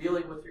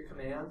dealing with your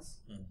commands.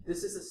 Mm-hmm.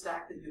 This is a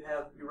stack that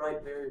you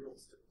write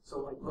variables to.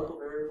 So like local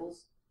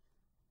variables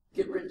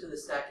get written to the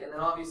stack, and then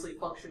obviously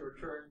function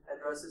return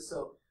addresses.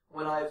 So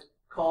when I've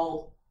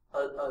called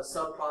a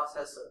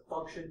sub-process, a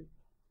function,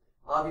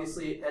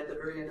 obviously at the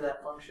very end of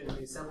that function in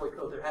the assembly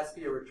code, there has to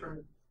be a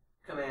return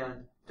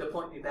command to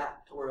point me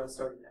back to where I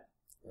started at.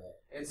 Right.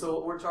 And so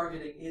what we're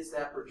targeting is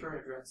that return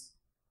address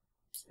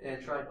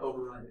and try and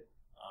override it.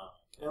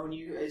 Okay. Now when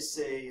you guys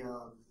say,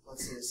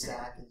 let's say a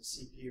stack in the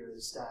CPU or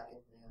the stack in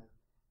RAM,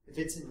 if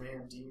it's in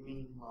RAM, do you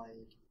mean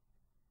like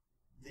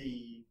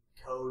the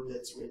code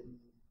that's written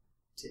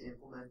to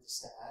implement the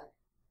stack?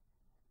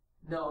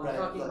 No, I'm right,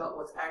 talking about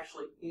what's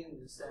actually in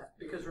the stack.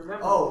 Because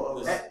remember,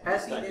 The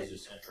stack is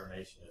just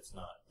information. It's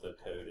not the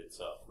code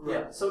itself.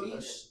 Yeah, so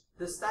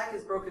the stack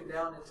is broken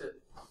down into,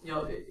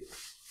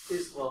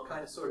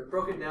 kind of sort of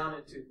broken down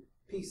into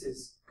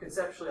pieces.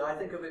 Conceptually, I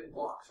think of it in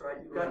blocks, right?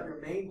 You've got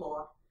your main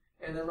block,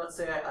 and then let's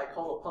say I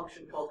call a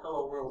function called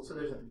hello world. So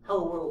there's a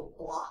hello world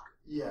block.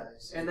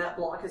 Yes. And that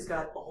block has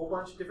got a whole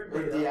bunch of different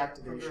Like data. the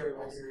activation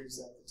variables. vector, is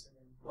that the term?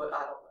 What, I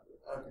don't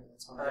know. Okay,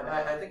 that's fine.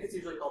 I think it's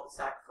usually called the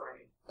stack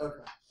frame.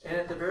 Okay. And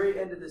at the very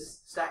end of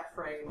this stack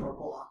frame or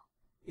block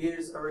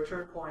is a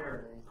return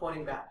pointer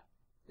pointing back.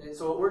 And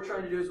so what we're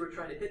trying to do is we're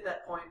trying to hit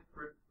that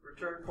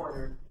return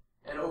pointer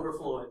and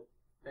overflow it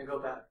and go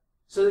back.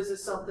 So this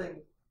is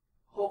something,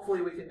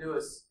 hopefully we can do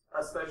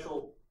a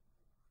special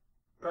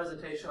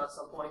presentation at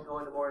some point, go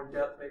into more in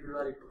depth, maybe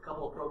write a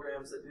couple of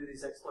programs that do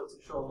these exploits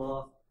and show them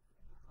off.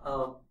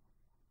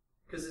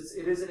 Because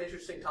it is an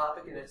interesting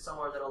topic, and it's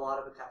somewhere that a lot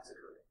of attacks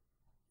occur.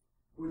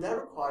 Would that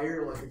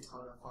require like a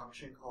ton of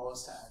function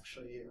calls to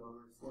actually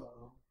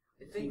overflow?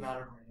 I think, the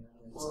amount of RAM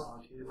it's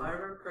allocated? if I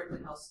remember correctly,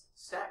 how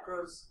stack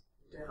grows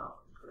down,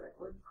 correct?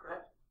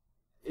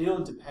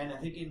 It'll depend. I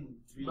think in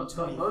 3.23.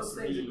 But most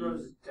things it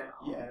grows down.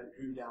 Yeah, it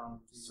grew down.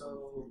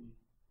 So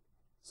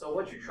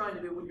what you're trying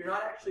to do, you're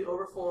not actually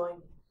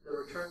overflowing the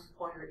return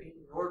pointer in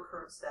your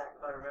current stack,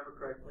 if I remember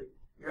correctly.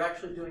 You're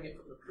actually doing it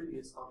from the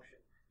previous function.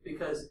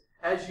 Because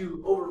as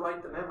you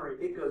overwrite the memory,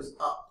 it goes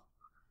up.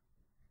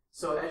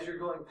 So as you're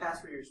going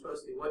past where you're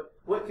supposed to be,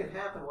 what can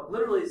happen, what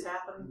literally is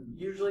happening,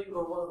 usually,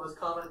 or one of the most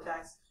common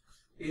attacks,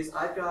 is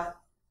I've got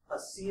a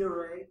C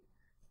array,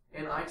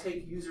 and I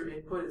take user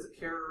input as a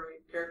character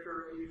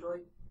array usually.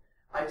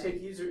 I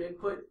take user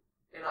input,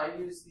 and I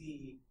use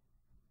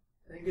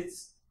I think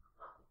it's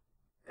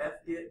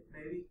fget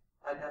maybe.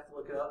 I'd have to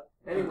look it up.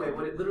 Anyway,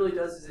 what it literally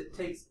does is it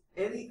takes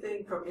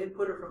anything from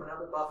input or from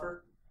another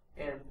buffer,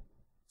 and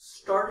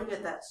starting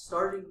at that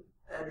starting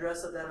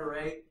address of that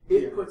array,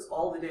 it puts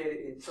all the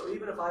data in. So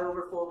even if I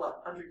overflow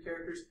about 100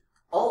 characters,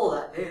 all of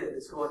that data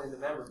is going into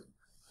memory.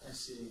 I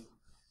see.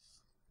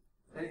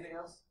 Anything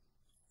else?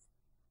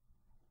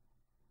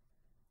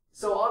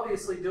 So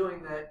obviously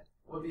doing that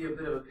would be a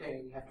bit of a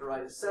pain. You have to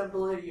write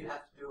assembly, you have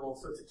to do all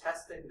sorts of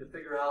testing to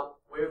figure out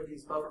where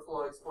these buffer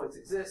flow exploits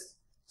exist.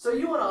 So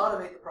you want to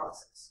automate the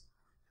process.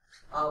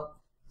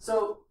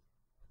 So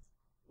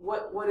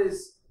what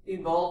is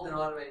involved in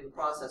automating the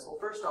process? Well,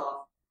 first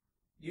off,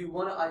 you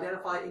want to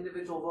identify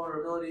individual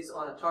vulnerabilities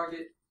on a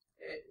target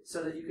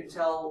so that you can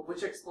tell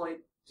which exploit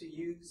to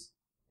use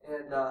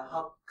and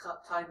how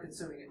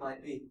time-consuming it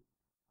might be.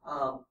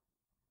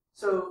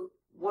 So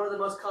one of the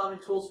most common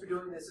tools for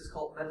doing this is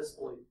called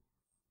Metasploit.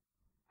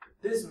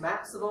 This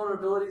maps the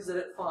vulnerabilities that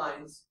it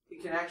finds.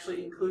 It can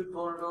actually include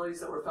vulnerabilities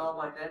that were found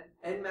by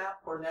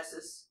Nmap or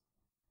Nessus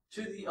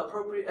to the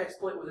appropriate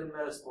exploit within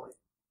Metasploit.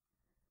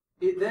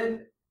 It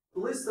then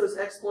lists those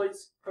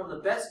exploits from the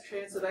best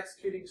chance of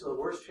executing to the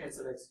worst chance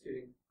of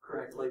executing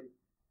correctly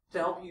to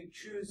help you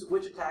choose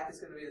which attack is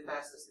going to be the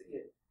fastest to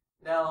get.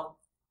 Now,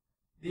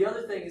 the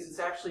other thing is it's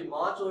actually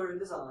modular in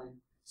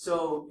design,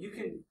 so you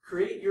can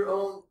create your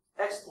own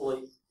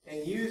exploit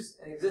and use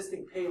an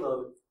existing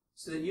payload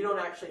so that you don't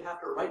actually have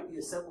to write the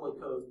assembly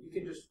code. You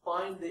can just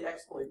find the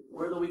exploit,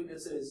 where the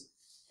weakness is,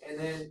 and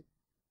then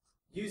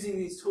using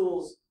these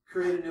tools,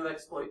 create a new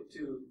exploit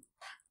to,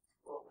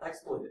 well,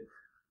 exploit it.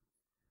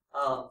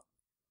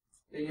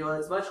 And, you know,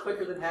 it's much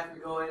quicker than having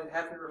to go in and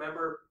having to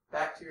remember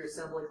back to your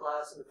assembly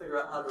class and to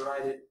figure out how to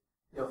write it.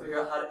 You know,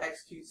 figure out how to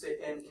execute, say,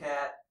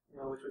 ncat, you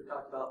know, which we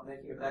talked about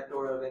making a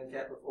backdoor of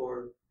ncat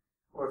before,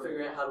 or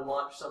figuring out how to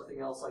launch something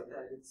else like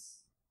that.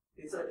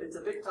 It's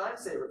a big time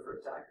saver for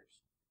attackers.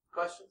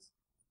 Questions?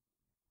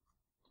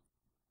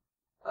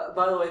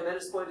 By the way,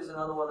 Metasploit is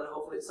another one that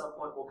hopefully at some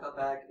point we'll come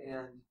back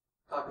and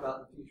talk about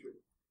in the future.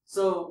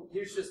 So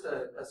here's just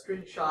a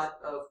screenshot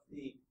of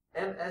the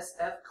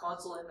MSF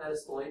console in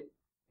Metasploit,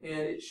 and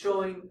it's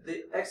showing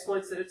the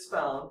exploits that it's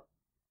found.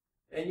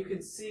 And you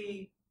can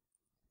see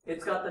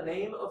it's got the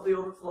name of the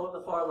overflow on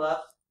the far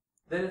left.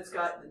 Then it's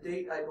got the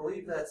date, I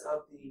believe that's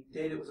of the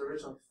date it was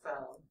originally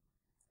found.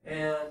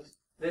 And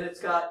then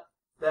it's got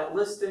that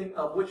listing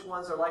of which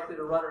ones are likely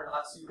to run or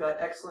not. So you've got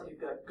excellent,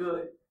 you've got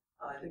good.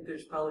 I think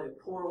there's probably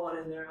a poor one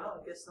in there. Oh,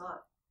 I guess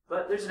not.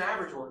 But there's an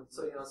average one.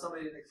 So, you know,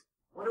 somebody thinks,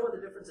 wonder what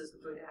the difference is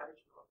between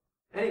average and low.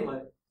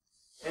 Anyway,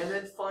 and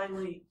then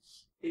finally,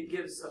 it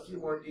gives a few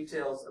more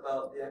details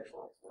about the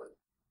actual exploit.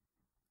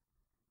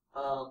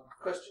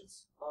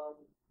 Questions on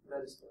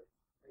Metasploit?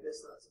 I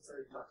guess not, since I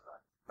already talked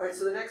about it. All right,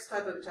 so the next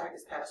type of attack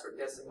is password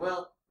guessing.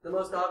 Well, the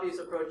most obvious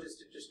approach is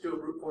to just do a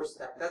brute force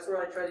attack. That's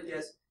where I try to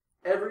guess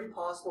every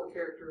possible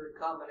character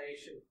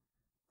combination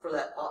for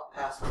that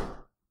password.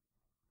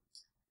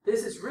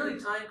 This is really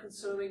time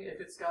consuming if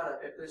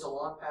there's a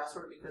long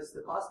password, because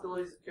the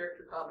possibilities of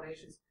character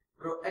combinations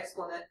grow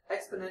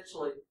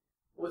exponentially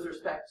with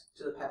respect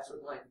to the password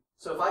length.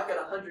 So if I've got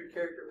a 100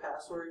 character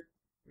password,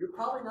 you're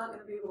probably not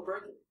going to be able to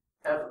break it,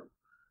 ever.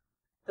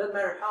 Doesn't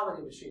matter how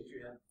many machines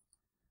you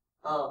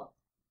have.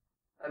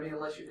 I mean,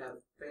 unless you have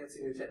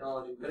fancy new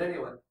technology. But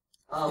anyway,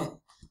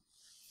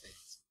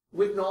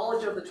 with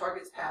knowledge of the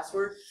target's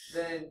password,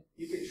 then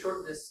you can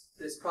shorten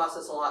this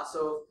process a lot.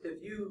 So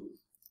if you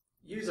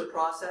use a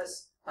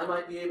process, I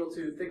might be able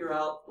to figure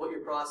out what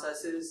your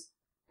process is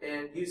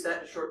and use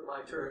that to shorten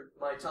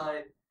my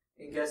time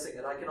in guessing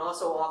it. I can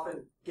also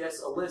often guess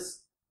a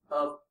list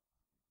of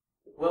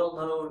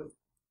well-known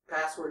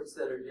passwords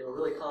that are, you know,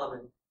 really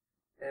common,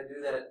 and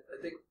do that.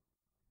 I think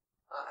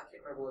I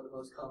can't remember what the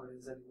most common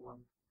is anymore.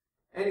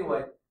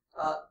 Anyway,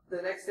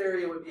 the next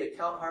area would be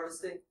account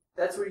harvesting.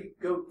 That's where you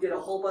go get a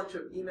whole bunch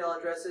of email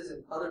addresses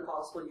and other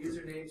possible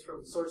usernames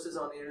from sources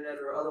on the internet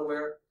or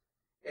otherwhere,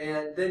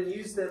 and then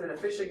use them in a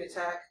phishing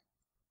attack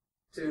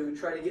to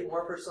try to get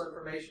more personal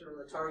information from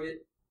the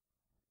target.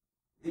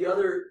 The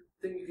other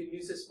thing you can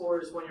use this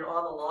for is when you're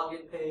on the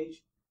login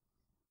page,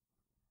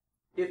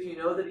 if you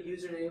know that a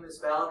username is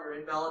valid or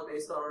invalid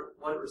based on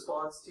what it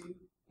responds to,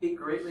 it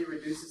greatly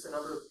reduces the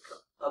number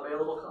of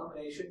available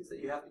combinations that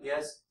you have to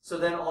guess. So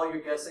then all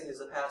you're guessing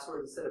is a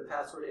password instead of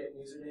password and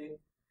username.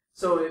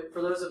 So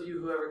for those of you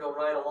who ever go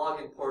write a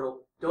login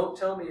portal, don't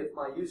tell me if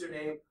my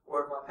username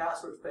or if my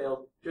password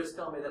failed, just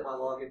tell me that my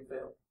login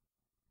failed.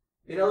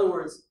 In other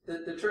words,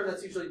 the term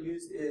that's usually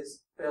used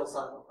is fail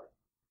silently.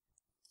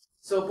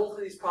 So both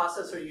of these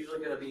processes are usually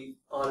going to be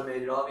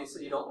automated.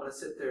 Obviously, you don't want to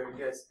sit there and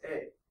guess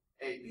A,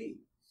 B,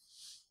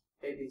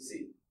 A, B,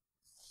 C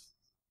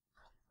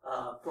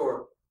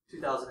for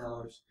 2,000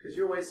 hours, because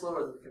you're way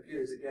slower than the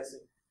computers at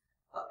guessing.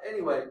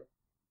 Anyway,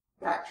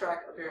 Backtrack,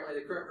 apparently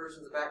the current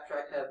versions of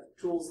Backtrack have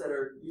tools that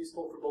are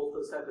useful for both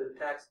those types of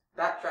attacks.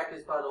 Backtrack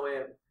is, by the way,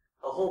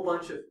 a whole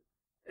bunch of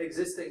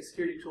existing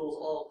security tools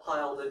all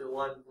piled into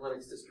one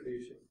Linux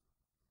distribution.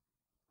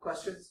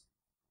 Questions?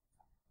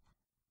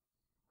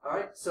 All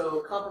right,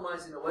 so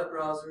compromising a web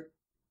browser.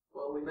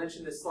 Well, we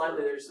mentioned this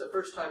slightly. There's the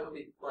first type would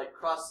be like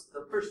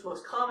the first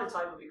most common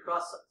type would be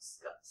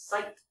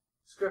cross-site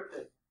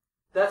scripting.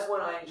 That's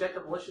when I inject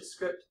a malicious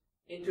script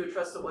into a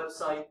trusted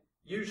website,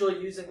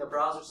 usually using a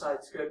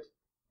browser-side script,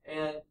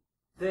 and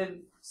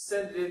then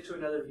send it into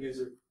another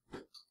user.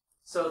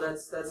 So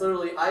that's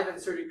literally, I've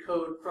inserted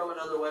code from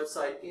another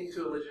website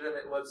into a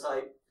legitimate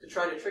website to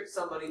try to trick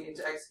somebody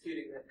into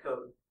executing that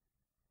code.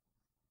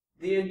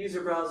 The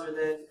end-user browser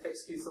then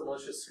executes the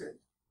malicious script.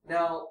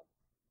 Now,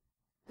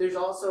 there's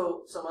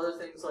also some other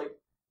things like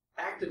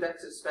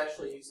ActiveX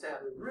especially used to have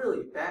a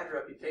really bad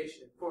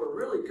reputation for a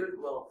really good,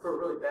 well, for a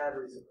really bad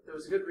reason. There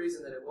was a good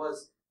reason that it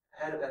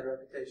had a bad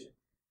reputation.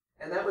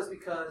 And that was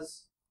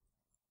because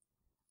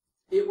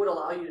it would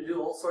allow you to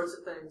do all sorts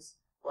of things,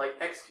 like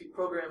execute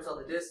programs on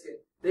the disk, and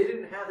they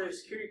didn't have their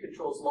security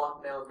controls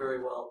locked down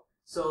very well.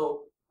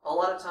 So a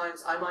lot of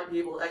times I might be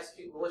able to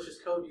execute malicious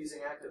code using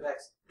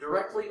ActiveX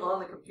directly on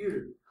the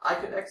computer. I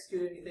could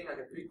execute anything, I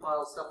could read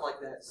files, stuff like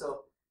that.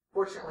 So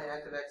fortunately,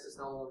 ActiveX is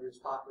no longer as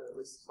popular, at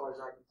least as far as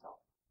I can tell.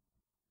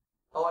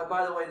 Oh, and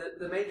by the way,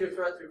 the major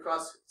threat through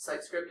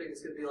cross-site scripting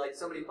is going to be like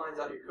somebody finds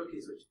out your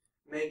cookies, which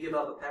may give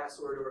up a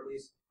password or at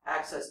least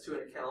access to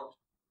an account.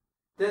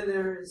 Then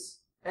there is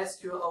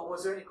SQL. Oh,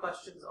 was there any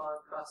questions on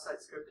cross-site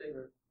scripting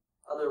or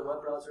other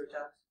web browser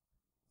attacks?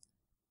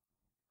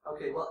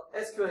 Okay, well,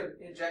 SQL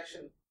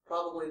injection,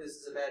 probably this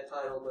is a bad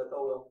title, but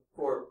oh well,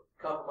 for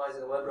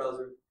compromising a web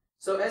browser.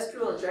 So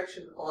SQL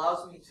injection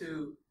allows me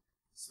to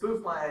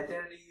spoof my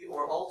identity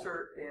or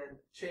alter and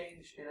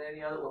change in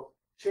any other, well,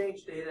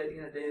 change data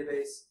in a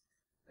database,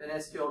 an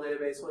SQL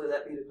database, whether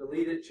that be to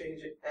delete it,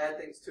 change it, add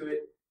things to it.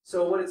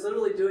 So what it's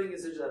literally doing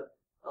is there's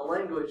a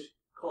language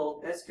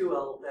called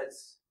SQL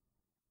that's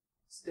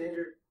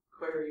standard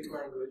query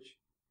language.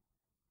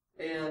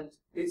 And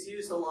it's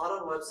used a lot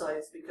on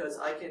websites because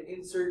I can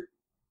insert,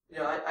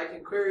 I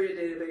can query a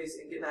database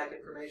and get back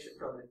information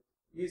from it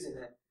using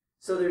that.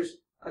 So there's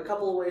a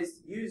couple of ways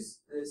to use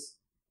this.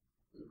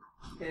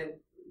 And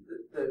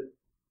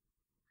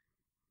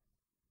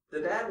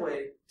the bad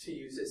way to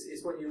use this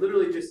is when you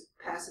literally just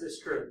pass it a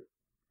string.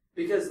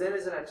 Because then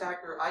as an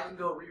attacker, I can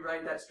go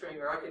rewrite that string,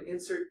 or I can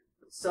insert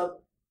sub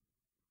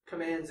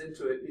commands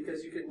into it,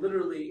 because you can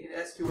literally, in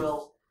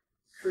SQL,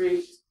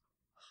 create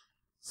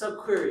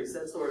subqueries.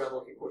 That's the word I'm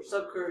looking for.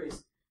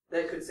 Subqueries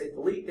that could say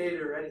delete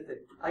data or anything.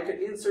 I could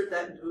insert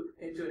that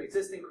into an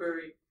existing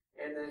query,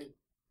 and then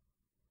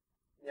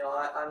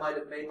I might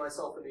have made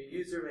myself a new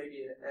user,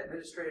 maybe an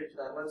administrator to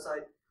that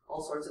website,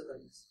 all sorts of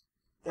things.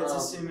 That's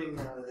assuming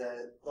though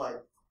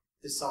that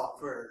the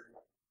software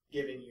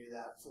giving you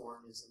that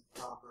form isn't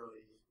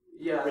properly.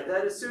 Yeah,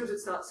 that assumes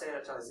it's not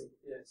sanitizing.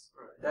 Yes,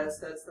 right. That's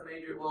the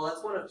major. Well,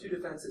 that's one of two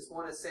defenses.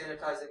 One is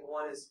sanitizing.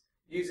 One is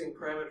using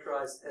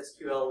parameterized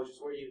SQL, which is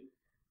where you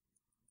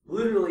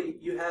literally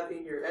you have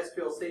in your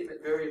SQL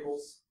statement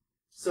variables.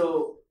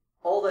 So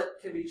all that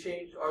can be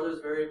changed are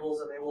those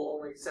variables, and they will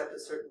only accept a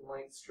certain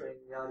length string.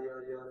 Yada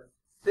yada yada.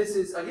 This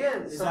is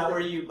again. Is that where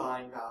you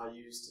bind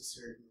values to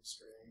certain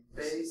strings?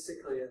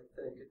 Basically, I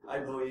think.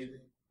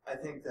 I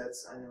think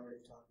that's. I know what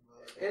you're talking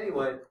about.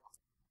 Anyway,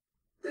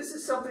 this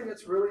is something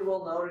that's really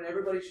well known and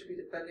everybody should be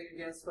defending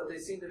against, but they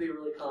seem to be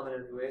really common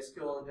anyway.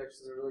 SQL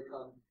injections are really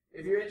common.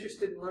 If you're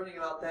interested in learning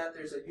about that,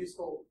 there's a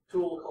useful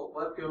tool called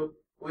WebGo,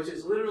 which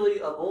is literally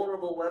a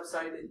vulnerable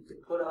website that you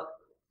can put up,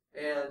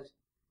 and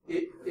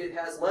it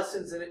has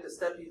lessons in it to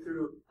step you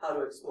through how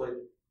to exploit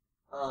it.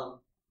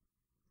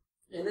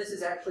 And this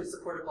is actually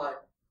supported by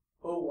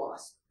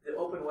OWASP, the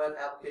Open Web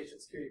Application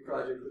Security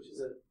Project, which is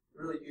a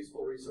really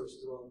useful resource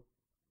as well.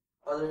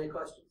 Are there any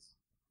questions?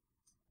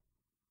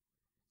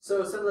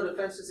 So some of the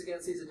defenses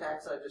against these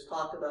attacks I've just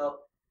talked about.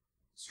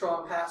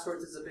 Strong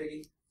passwords is a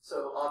biggie.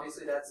 So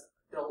obviously that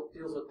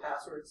deals with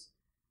passwords.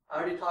 I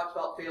already talked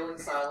about failing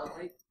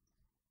silently.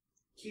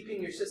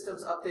 Keeping your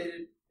systems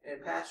updated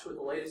and patched with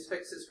the latest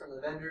fixes from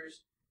the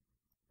vendors.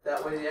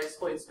 That way the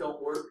exploits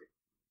don't work.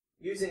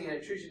 Using an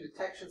intrusion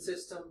detection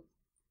system.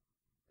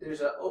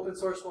 There's an open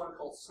source one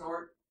called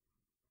Snort.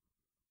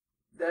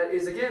 That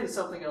is, again,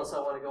 something else I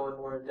want to go in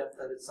more in depth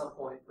at some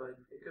point, but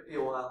it could be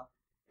a while.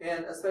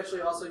 And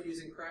especially also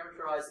using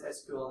parameterized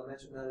SQL, I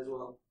mentioned that as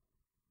well.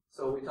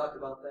 So we talked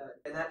about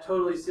that. And that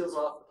totally seals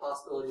off the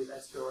possibility of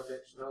SQL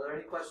injection. Are there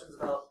any questions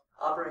about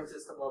operating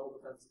system level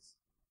defenses?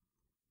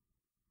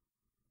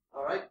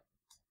 All right.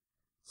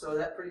 So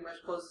that pretty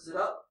much closes it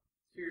up.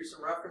 Here's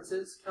some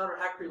references.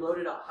 Counter-Hack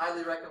Reloaded, I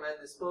highly recommend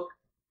this book.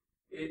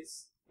 You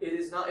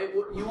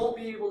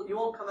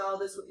won't come out of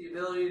this with the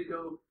ability to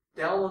go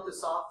download the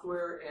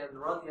software and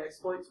run the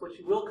exploits. What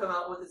you will come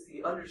out with is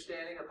the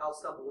understanding of how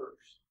stuff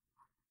works.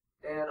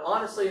 And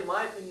honestly, in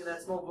my opinion,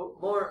 that's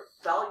more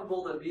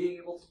valuable than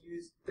being able to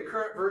use the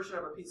current version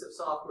of a piece of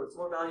software. It's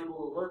more valuable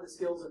to learn the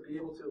skills and be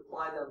able to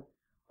apply them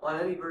on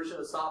any version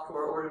of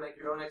software or to make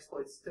your own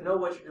exploits, to know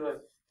what you're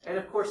doing. And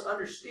of course,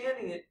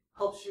 understanding it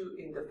helps you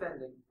in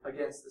defending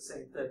against the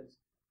same things.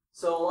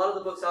 So a lot of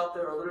the books out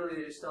there are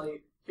literally just telling you,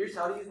 here's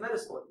how to use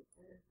Metasploit.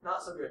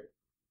 Not so great.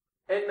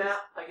 Nmap,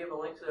 I give a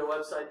link to their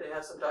website. They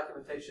have some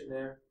documentation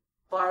there.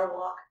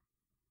 Firewalk,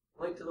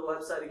 link to the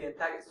website again.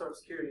 Packet Storm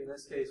Security, in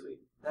this case,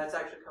 that's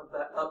actually come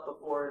back up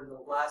before in the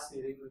last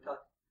meeting.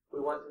 We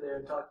went there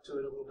and talked to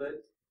it a little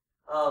bit.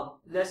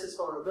 Nessus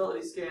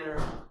Vulnerability Scanner,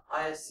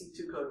 ISC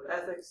 2 Code of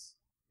Ethics,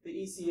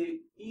 the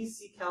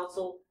EC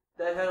Council,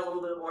 that had a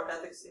little bit more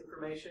ethics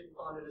information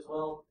on it as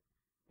well.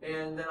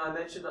 And then I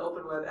mentioned the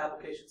Open Web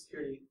Application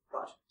Security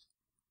Project.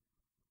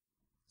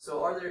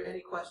 So are there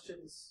any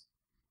questions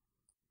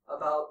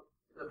about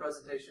the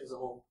presentation as a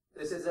whole?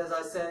 This is, as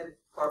I said,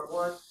 part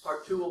 1.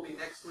 Part 2 will be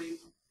next week.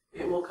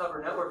 It will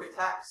cover network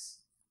attacks.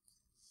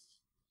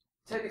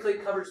 Technically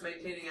it covers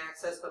maintaining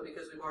access, but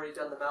because we've already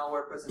done the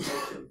malware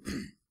presentation,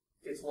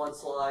 it's one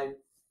slide.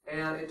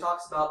 And it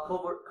talks about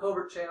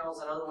covert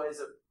channels and other ways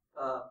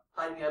of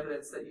hiding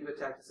evidence that you've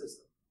attacked a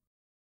system.